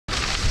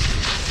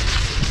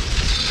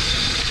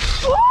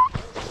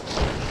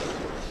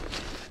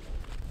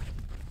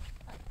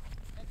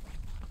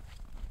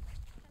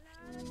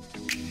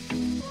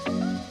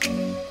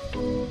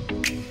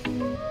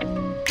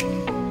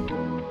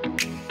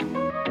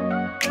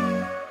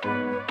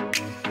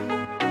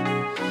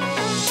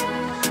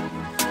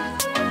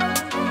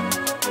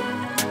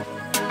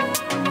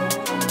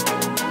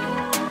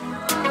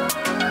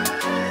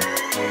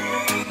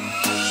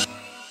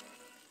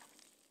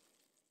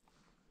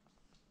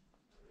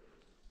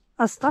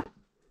Asta.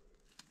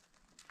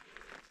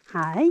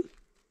 Hej.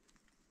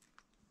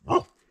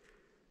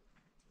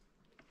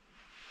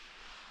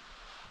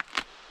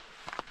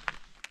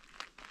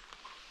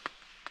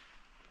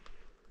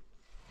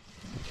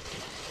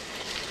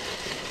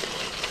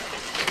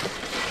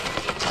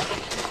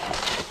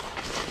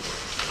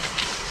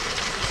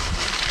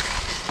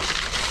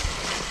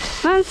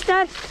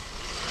 Vänster.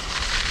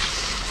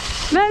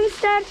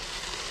 Vänster.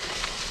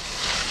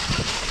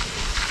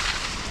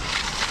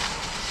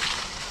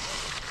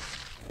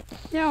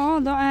 Ja,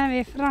 då är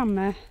vi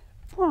framme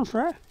på en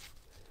sjö.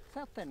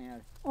 Sätt dig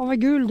ner. Och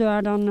vad gul du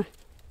är, Danne.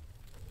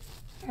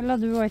 Eller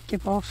du och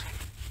ekipage.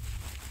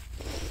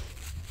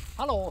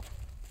 Hallå!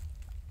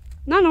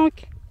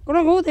 Nanok, går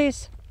det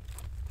godis?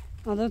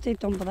 Ja, då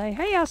tittar hon på dig.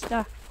 Hej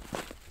Asta!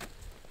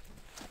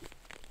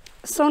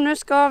 Så nu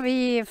ska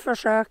vi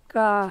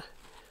försöka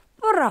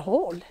borra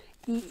hål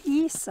i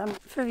isen.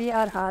 För vi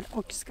är här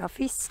och ska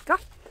fiska.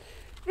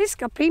 Vi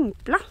ska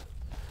pimpla.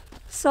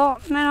 Så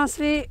medan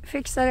vi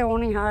fixar i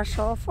ordning här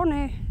så får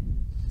ni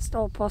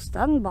stå på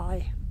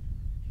standby.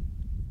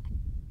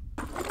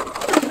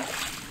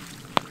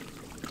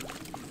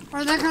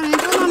 Och det kan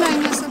inte vara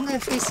länge sedan det är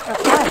fiskat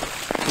här.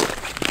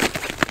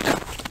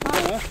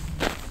 Ja.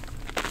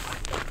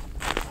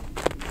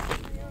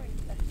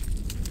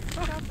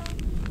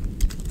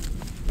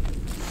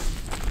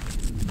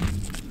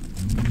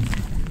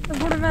 Då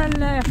borde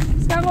väl...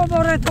 Ska jag gå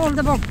bara ett håll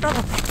där borta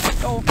då?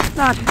 Ja.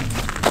 Där.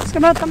 Ska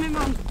möta min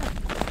man.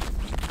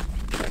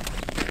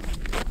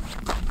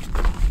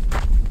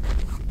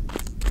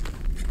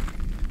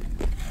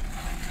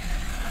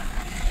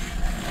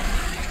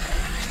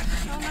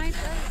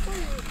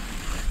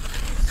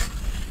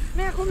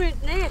 Men jag kommer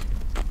inte ner.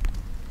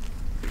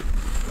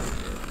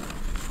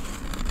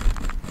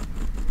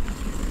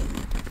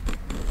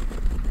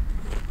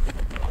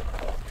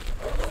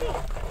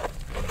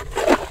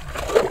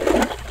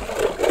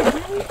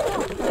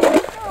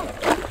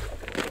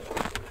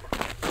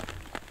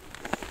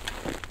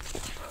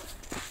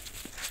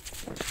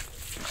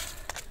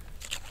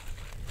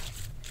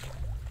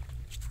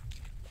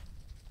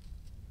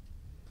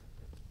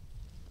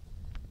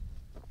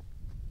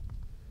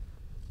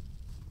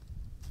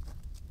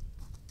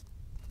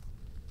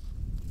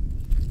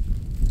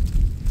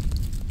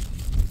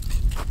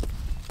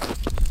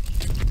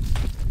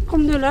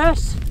 Kom du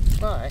lös?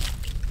 Nej.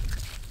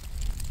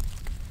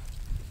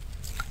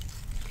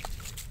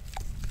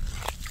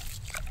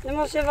 Det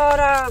måste ju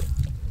vara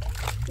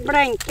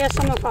blänke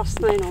som har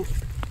fastnat i någon.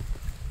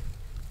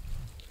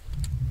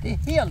 Det är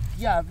helt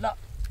jävla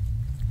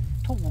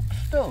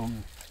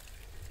tokstumt.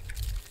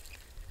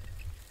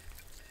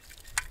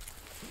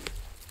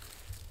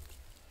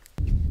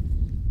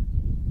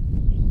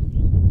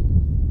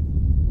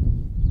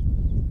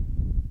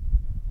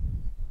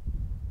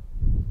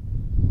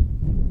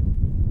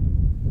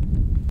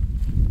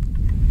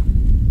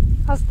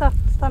 Asta,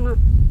 stanna.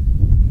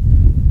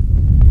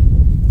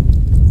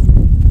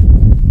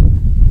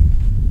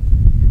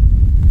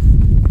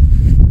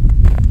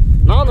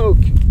 Nanok!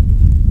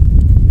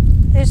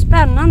 Det är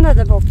spännande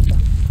där borta.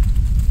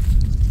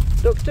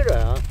 Duktig du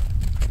är.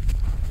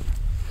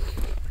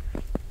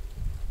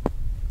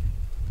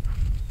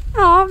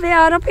 Ja, vi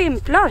är och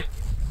pimplar.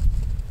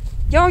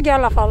 Jag i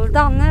alla fall.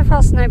 Danne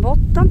fastnar i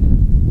botten.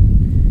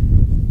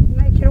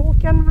 Med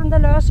kroken, men det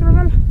löser vi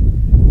väl.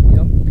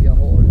 Ja, jag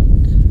har det.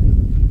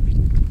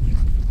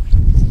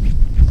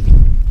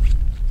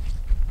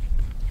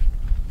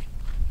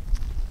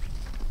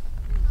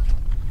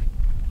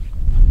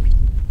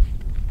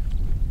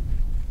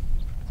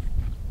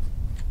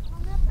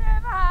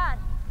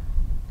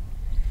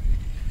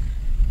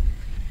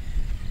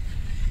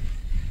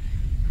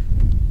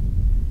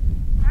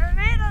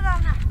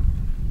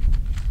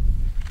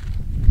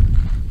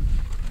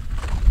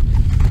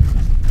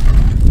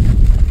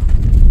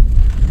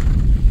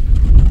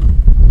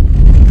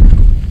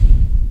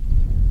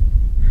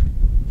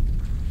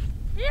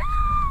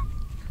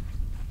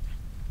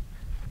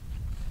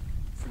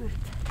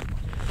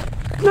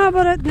 Nu har jag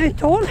bara ett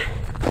nytt hål.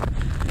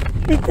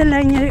 Lite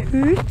längre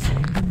ut.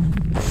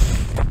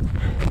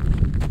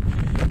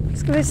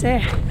 Ska vi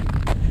se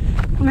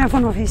om jag får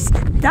någon fisk.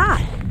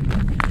 Där!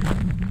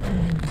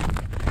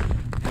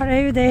 För det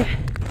är ju det.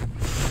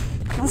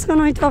 Man ska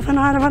nog inte vara för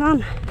nära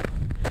varann.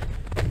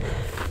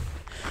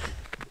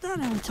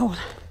 Där är ett hål.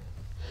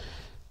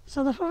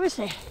 Så då får vi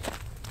se.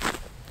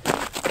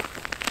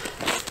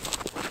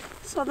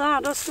 Så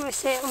där, då ska vi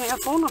se om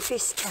jag får någon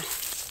fisk här.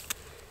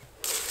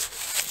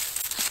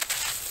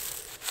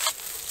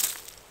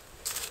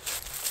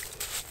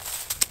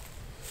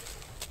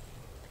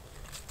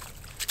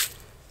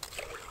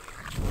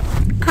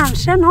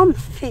 Kanske någon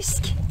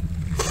fisk.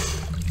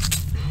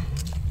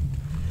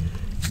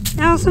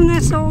 Ja, som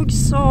ni såg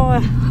så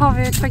har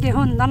vi tagit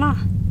hundarna.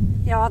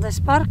 Jag hade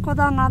spark och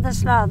Dan hade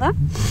släde.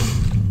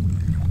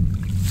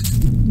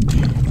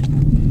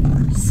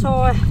 Så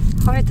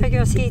har vi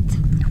tagit oss hit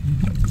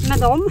med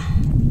dem.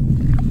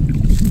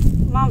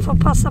 Man får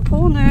passa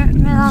på nu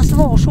medan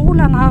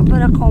vårsolen har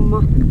börjat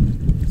komma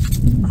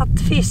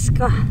att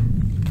fiska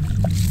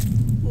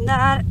Det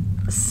är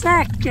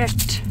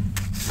säkert,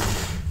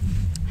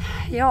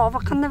 ja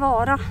vad kan det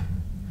vara,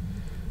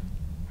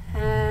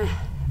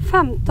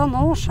 15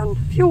 år sedan,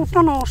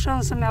 14 år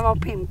sedan som jag var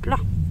och pimpla.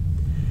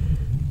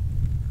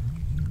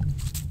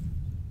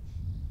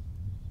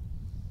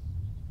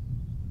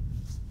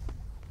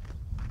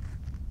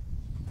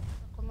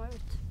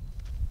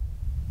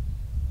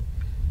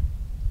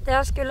 Det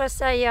jag skulle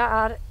säga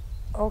är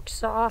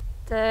också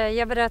att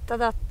jag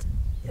berättade att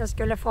jag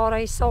skulle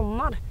fara i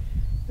sommar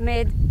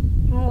med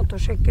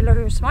motorcykel och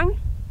husvagn.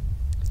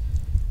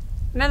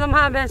 Med de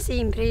här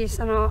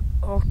bensinpriserna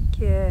och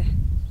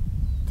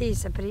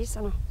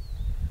dieselpriserna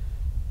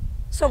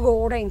så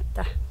går det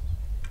inte.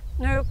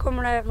 Nu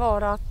kommer det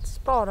vara att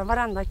spara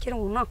varenda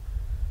krona.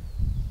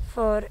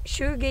 För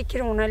 20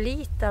 kronor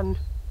litern,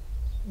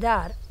 det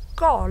är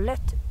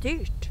galet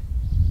dyrt.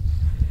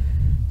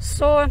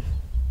 Så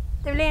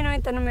det blir nog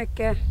inte något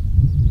mycket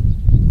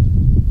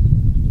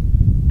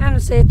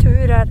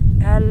MC-turer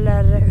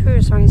eller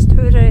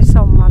husvagnsturer i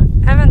sommar.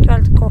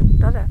 Eventuellt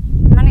kortare,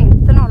 men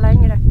inte något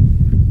längre.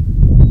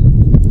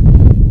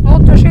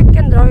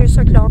 Motorcykeln drar ju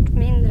såklart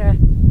mindre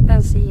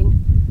bensin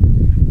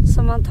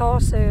som man tar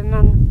sig,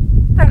 men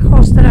den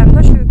kostar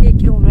ändå 20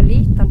 kronor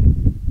litern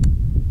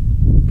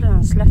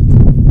bränslet.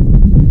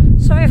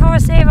 Så vi får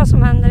väl se vad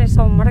som händer i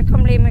sommar. Det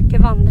kan bli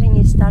mycket vandring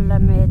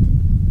istället med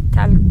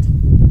tält.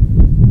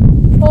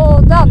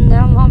 Och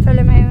Danne, om han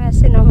följer med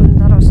sina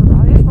hundar och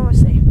sådär, vi får väl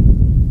se.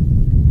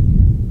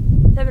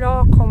 Det är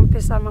bra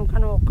kompisar man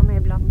kan åka med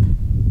ibland.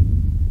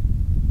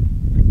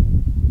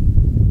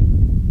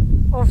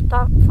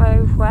 Ofta får jag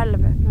ju själv,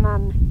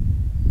 men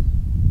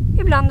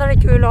ibland är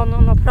det kul att ha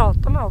någon att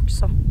prata med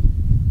också.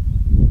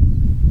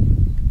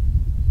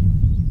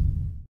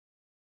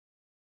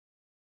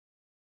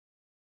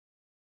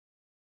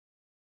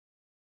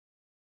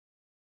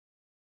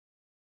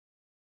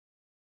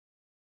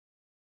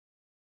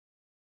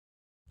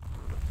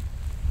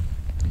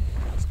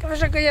 Jag ska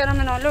försöka göra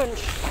med någon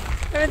lunch.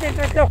 Jag vet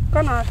inte vad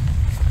klockan är.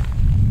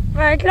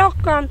 Vad är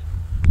klockan?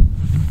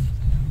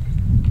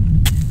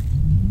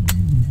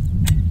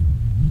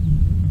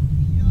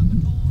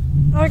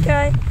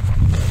 Okej.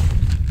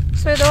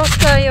 Så idag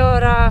ska jag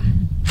göra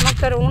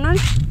makaroner.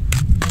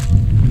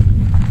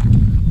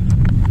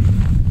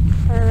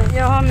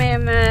 Jag har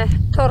med mig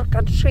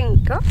torkad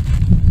skinka.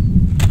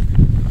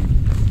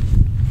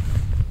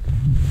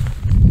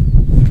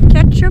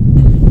 Ketchup.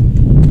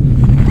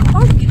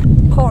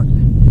 Och korv.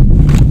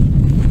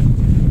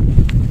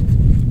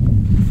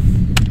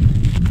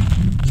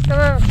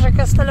 Jag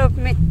försöka ställa upp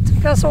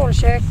mitt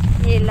gasolkök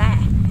i lä.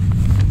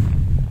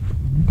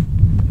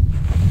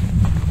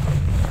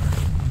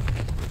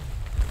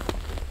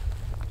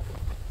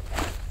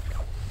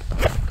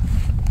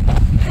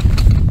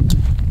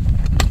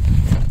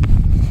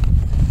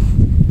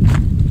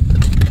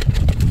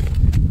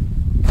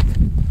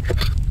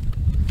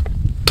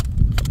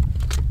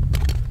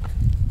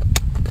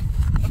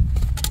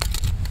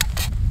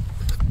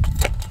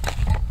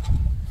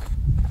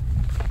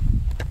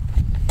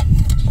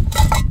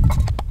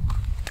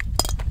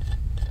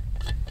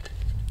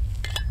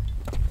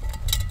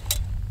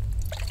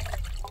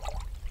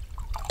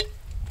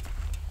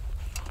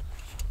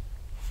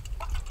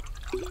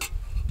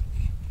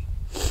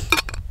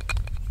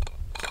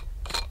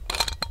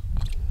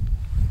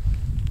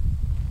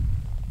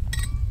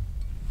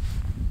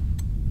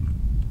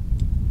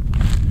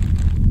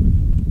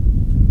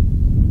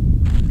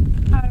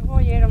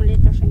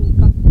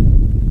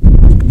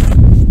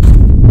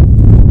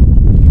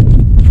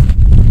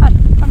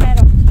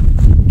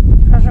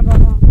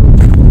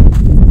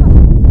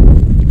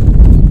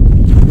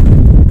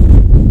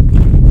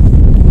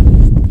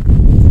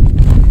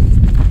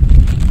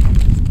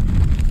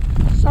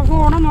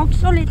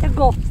 Också lite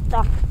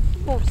gotta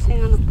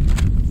bosingarna.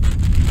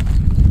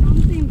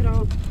 Allting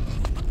bra.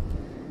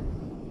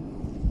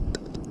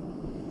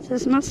 Så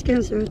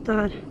smasken ser ut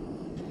där.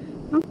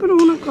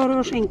 Makaroner, korv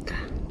och skinka.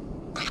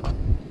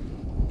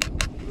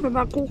 Får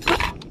bara koka.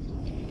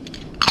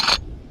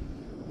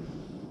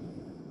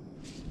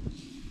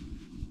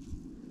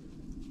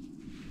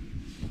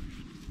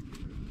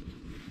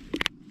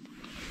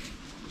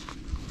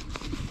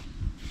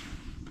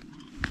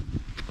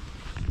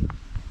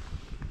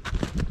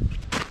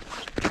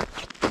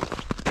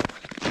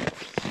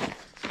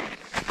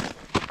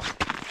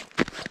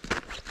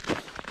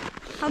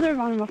 Hade du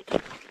varm vatten?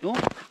 Ja,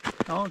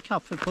 jag har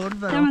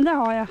kaffepulver. Ja, men det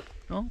har jag.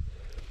 Ja.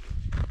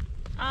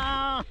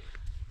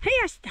 Hej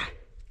Asta!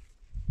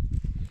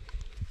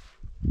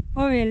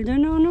 Vad vill du,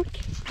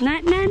 Nonok?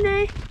 Nej, nej,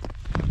 nej.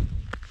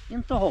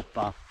 Inte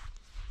hoppa.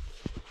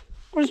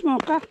 Får du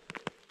smaka?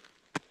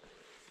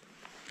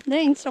 Det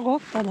är inte så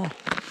gott det där.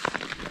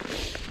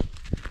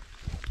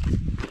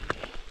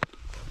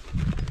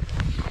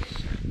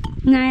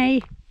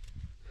 Nej.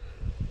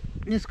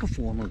 Ni ska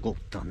få något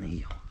gott där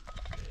ni.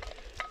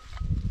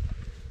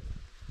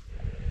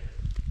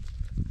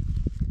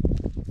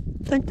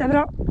 Det är inte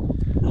bra.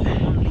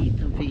 En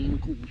liten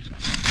fin kosa.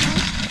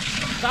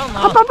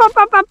 Stanna!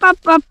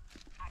 Upp.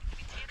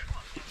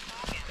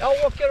 Jag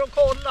åker och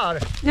kollar.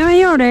 Ja, men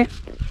gör det.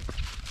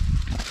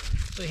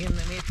 Så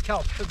hinner mitt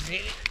kaffe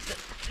bli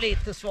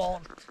lite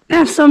svalt.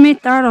 Eftersom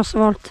mitt är då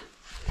svalt.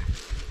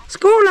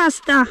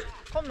 Skålasta!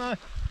 Kom nu.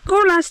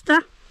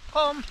 Skålasta!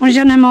 Kom. Hon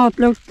känner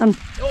matlukten.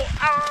 Jo,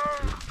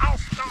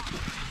 Asta.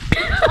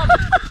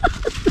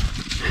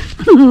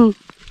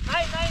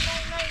 Nej, nej,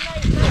 nej,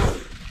 nej,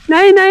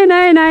 nej. Nej, nej,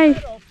 nej,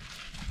 nej.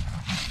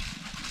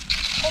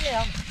 Kom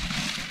igen.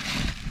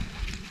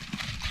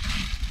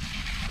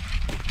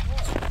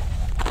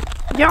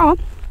 Ja.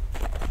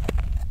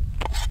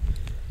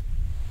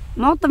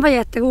 Maten var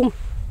jättegod.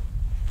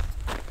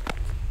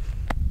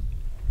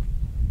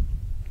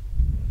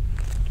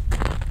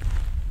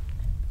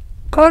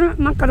 Korv,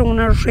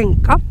 makaroner och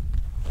skinka.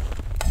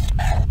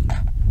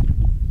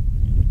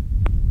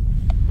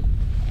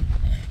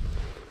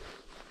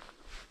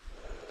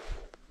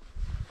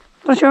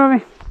 Då kör vi.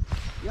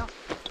 Ja.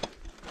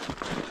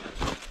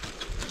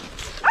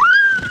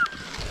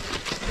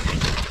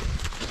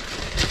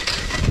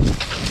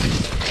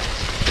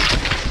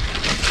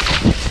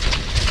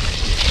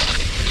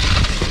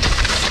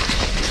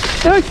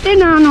 Duktig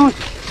Nano.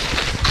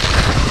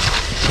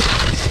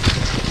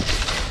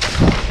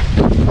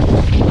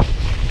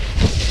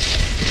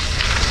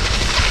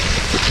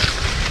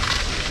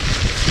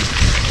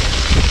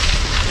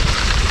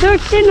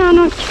 Duktig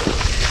Nano.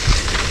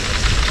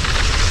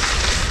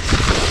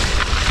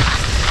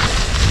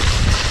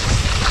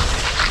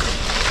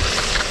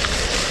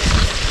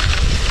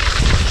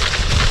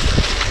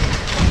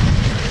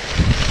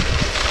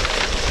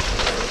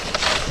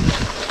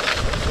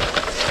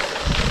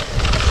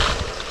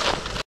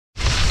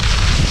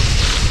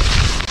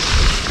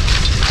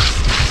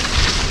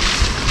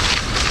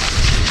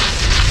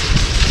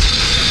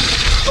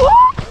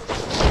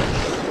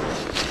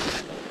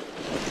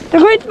 Du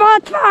kan inte vara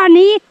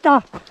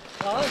tvärnita.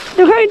 Ja,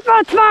 Du kan inte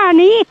vara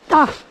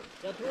tvärnita.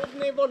 jag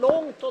trodde ni var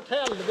långt åt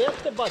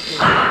helvete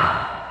Backe.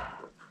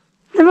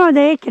 Det var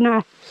det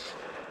knä.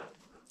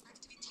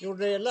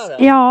 Gjorde det illa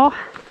det? Ja.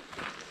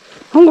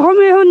 Hon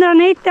kommer ju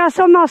 190,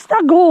 alltså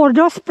nästa går,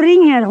 då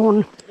springer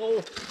hon.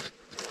 Jo.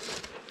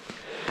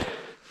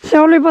 Så jag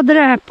håller på att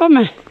dräpa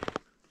mig.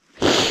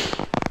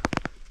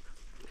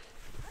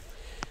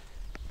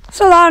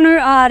 Så där, nu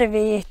är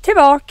vi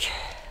tillbaka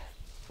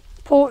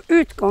på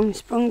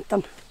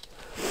utgångspunkten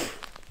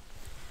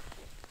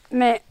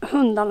med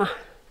hundarna.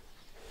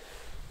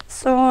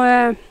 Så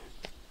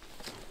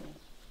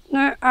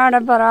nu är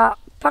det bara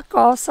packa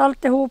av sig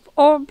alltihop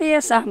och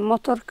bege sig hem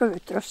och torka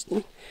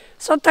utrustning.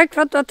 Så tack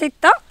för att du har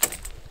tittat,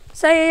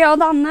 säger jag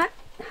Danne.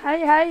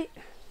 Hej hej.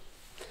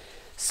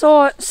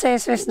 Så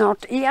ses vi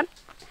snart igen.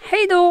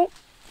 Hej då!